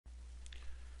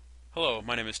Hello,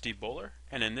 my name is Steve Bowler,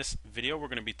 and in this video we're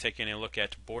going to be taking a look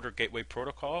at Border Gateway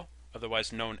Protocol,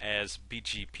 otherwise known as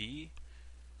BGP.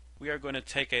 We are going to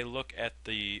take a look at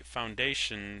the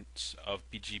foundations of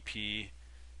BGP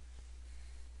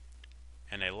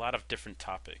and a lot of different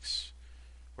topics.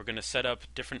 We're going to set up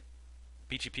different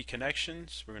BGP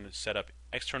connections, we're going to set up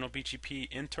external BGP,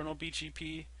 internal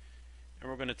BGP, and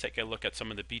we're going to take a look at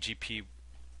some of the BGP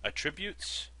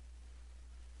attributes.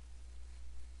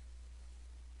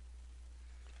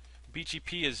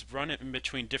 BGP is run in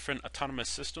between different autonomous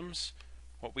systems.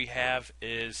 What we have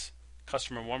is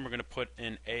customer 1, we're going to put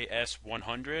in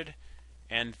AS100,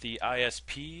 and the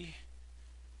ISP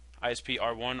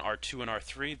R1, R2, and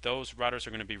R3, those routers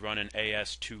are going to be run in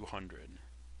AS200.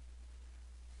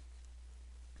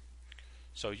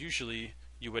 So usually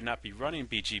you would not be running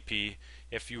BGP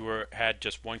if you had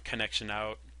just one connection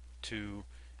out to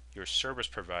your service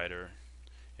provider,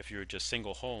 if you were just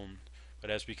single home. But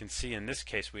as we can see in this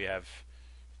case, we have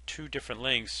two different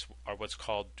links, are what's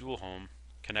called dual home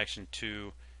connection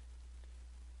to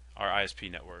our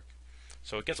ISP network.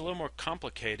 So it gets a little more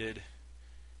complicated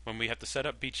when we have to set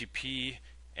up BGP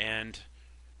and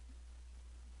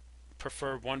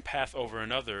prefer one path over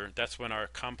another. That's when our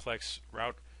complex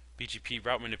BGP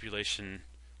route manipulation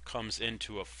comes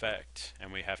into effect,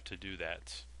 and we have to do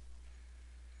that.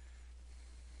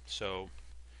 So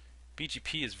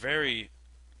BGP is very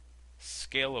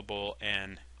scalable,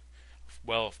 and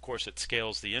well, of course it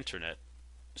scales the internet.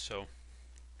 So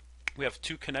we have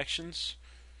two connections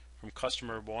from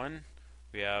customer 1.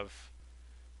 We have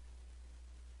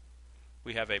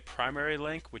a primary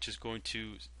link, which is going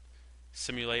to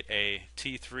simulate a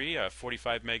T3, a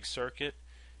 45 meg circuit,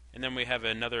 and then we have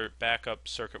another backup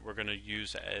circuit we're going to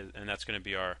use, and that's going to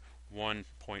be our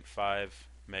 1.5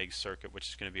 meg circuit, which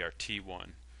is going to be our T1.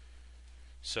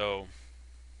 So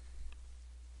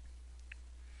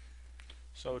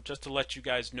just to let you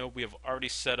guys know, we have already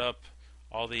set up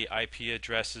all the IP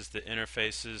addresses, the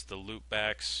interfaces, the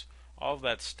loopbacks, all of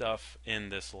that stuff in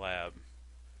this lab.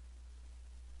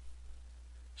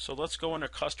 So let's go under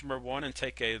customer 1 and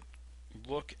take a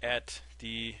look at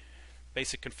the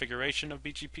basic configuration of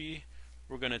BGP.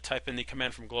 We're going to type in the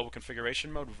command from global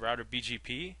configuration mode, router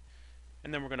BGP,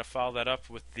 and then we're going to follow that up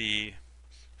with if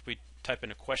we type in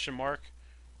a question mark,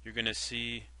 you're going to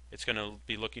see it's going to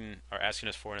be looking or asking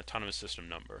us for an autonomous system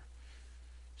number.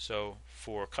 So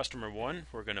for customer 1,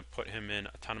 we're going to put him in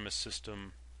autonomous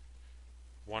system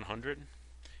 100,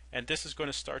 and this is going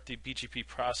to start the BGP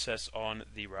process on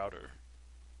the router.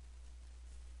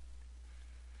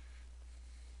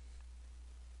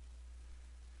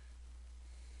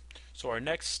 So our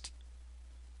next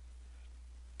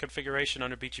configuration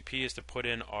under BGP is to put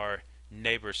in our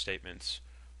neighbor statements.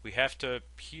 We have to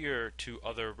peer to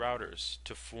other routers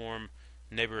to form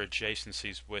neighbor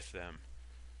adjacencies with them.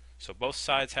 So both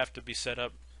sides have to be set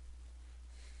up.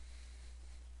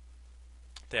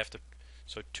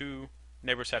 So two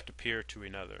neighbors have to peer to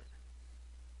another.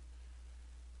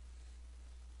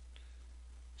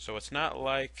 So it's not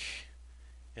like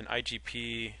an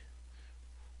IGP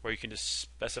where you can just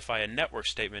specify a network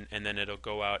statement and then it'll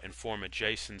go out and form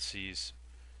adjacencies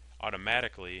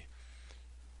automatically.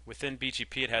 Within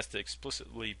BGP, it has to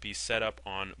explicitly be set up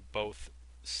on both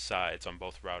sides, on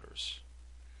both routers.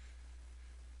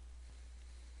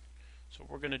 So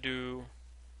what we're going to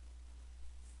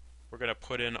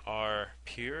put in our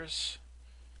peers.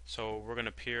 So we're going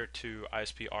to peer to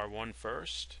ISP R1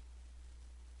 first.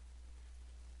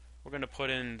 We're going to put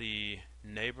in the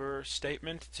neighbor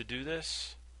statement to do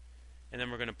this, and then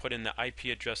we're going to put in the IP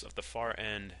address of the far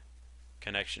end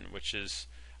connection, which is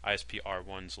ISP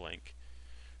R1's link,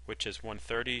 which is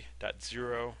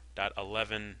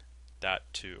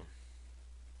 130.0.11.2.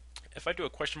 If I do a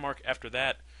question mark after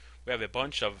that, we have a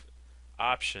bunch of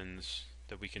options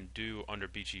that we can do under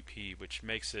BGP, which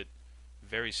makes it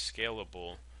very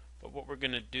scalable. But what we're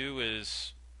going to do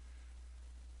is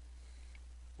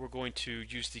we're going to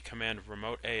use the command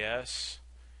remote AS,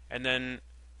 and then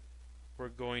we're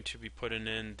going to be putting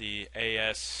in the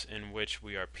AS in which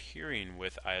we are peering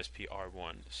with ISP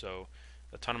R1. So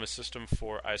the autonomous system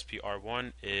for ISP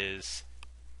R1 is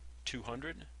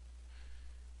 200.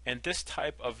 And this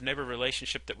type of neighbor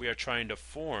relationship that we are trying to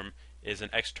form is an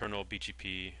external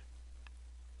BGP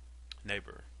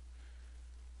neighbor.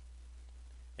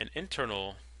 An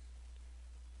internal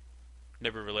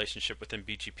neighbor relationship within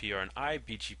BGP, or an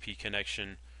IBGP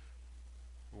connection,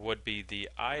 would be the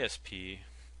ISP.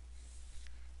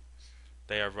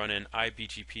 They are running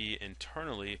IBGP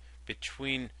internally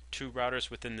between two routers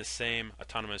within the same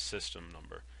autonomous system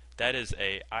number. That is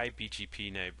a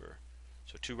IBGP neighbor.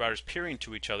 So two routers peering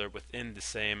to each other within the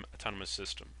same autonomous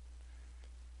system.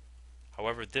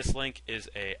 However, this link is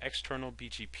a external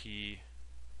BGP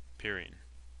peering.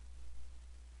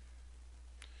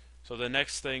 So the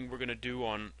next thing we're going to do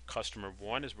on customer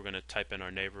 1 is we're going to type in our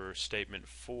neighbor statement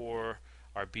for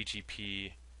our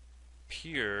BGP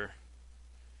peer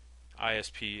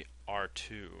ISP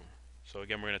R2. So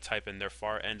again, we're going to type in their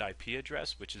far end IP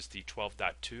address, which is the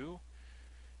 12.2,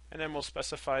 and then we'll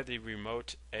specify the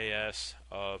remote AS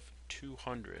of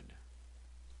 200.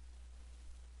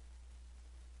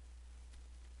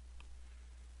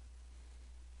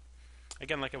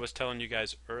 Again, like I was telling you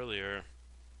guys earlier,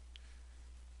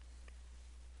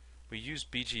 we use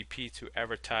BGP to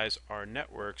advertise our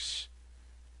networks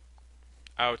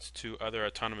out to other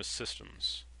autonomous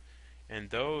systems. And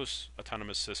those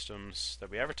autonomous systems that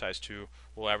we advertise to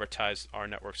will advertise our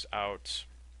networks out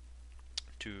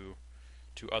to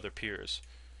other peers.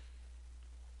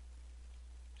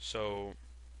 So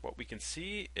what we can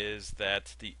see is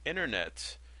that the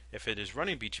internet, if it is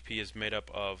running BGP, is made up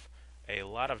of a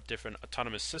lot of different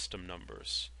autonomous system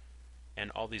numbers, and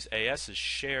all these ASs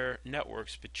share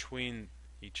networks between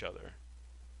each other.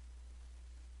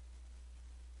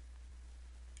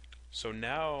 So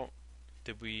now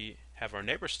that we have our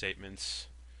neighbor statements,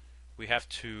 we have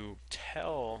to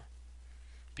tell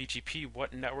BGP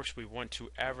what networks we want to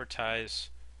advertise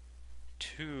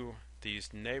to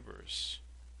these neighbors.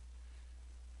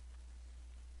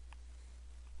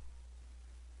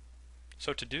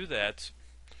 So to do that,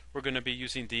 we're going to be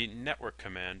using the network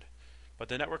command, but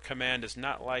the network command is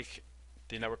not like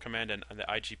the network command in the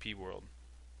IGP world.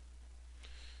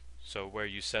 So where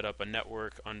you set up a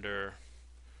network under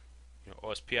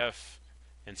OSPF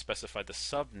and specify the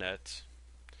subnet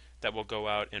that will go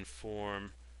out and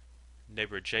form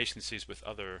neighbor adjacencies with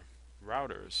other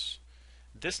routers.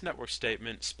 This network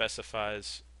statement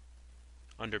specifies,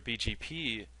 under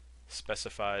BGP,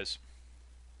 specifies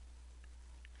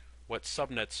what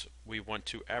subnets we want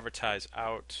to advertise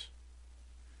out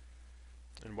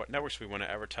and what networks we want to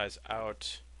advertise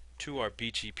out to our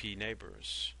BGP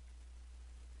neighbors.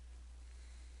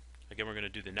 Again, we're going to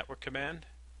do the network command,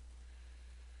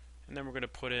 and then we're going to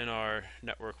put in our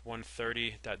network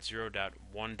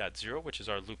 130.0.1.0, which is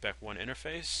our loopback 1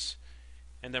 interface.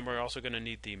 And then we're also going to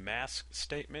need the mask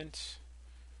statement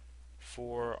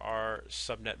for our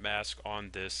subnet mask on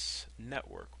this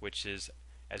network, which is,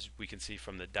 as we can see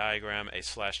from the diagram, a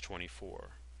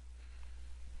 /24.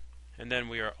 And then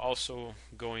we are also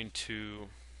going to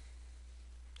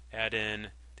add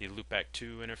in the loopback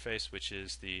 2 interface, which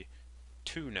is the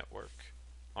 2 network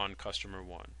on customer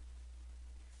 1.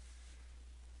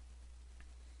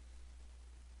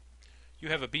 You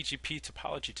have a BGP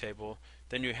topology table,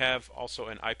 then you have also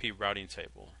an IP routing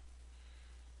table.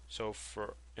 So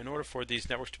in order for these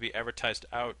networks to be advertised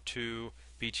out to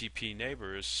BGP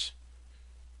neighbors,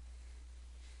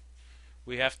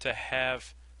 we have to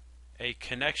have a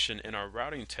connection in our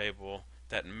routing table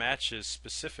that matches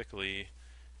specifically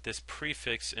this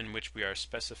prefix in which we are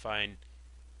specifying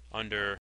under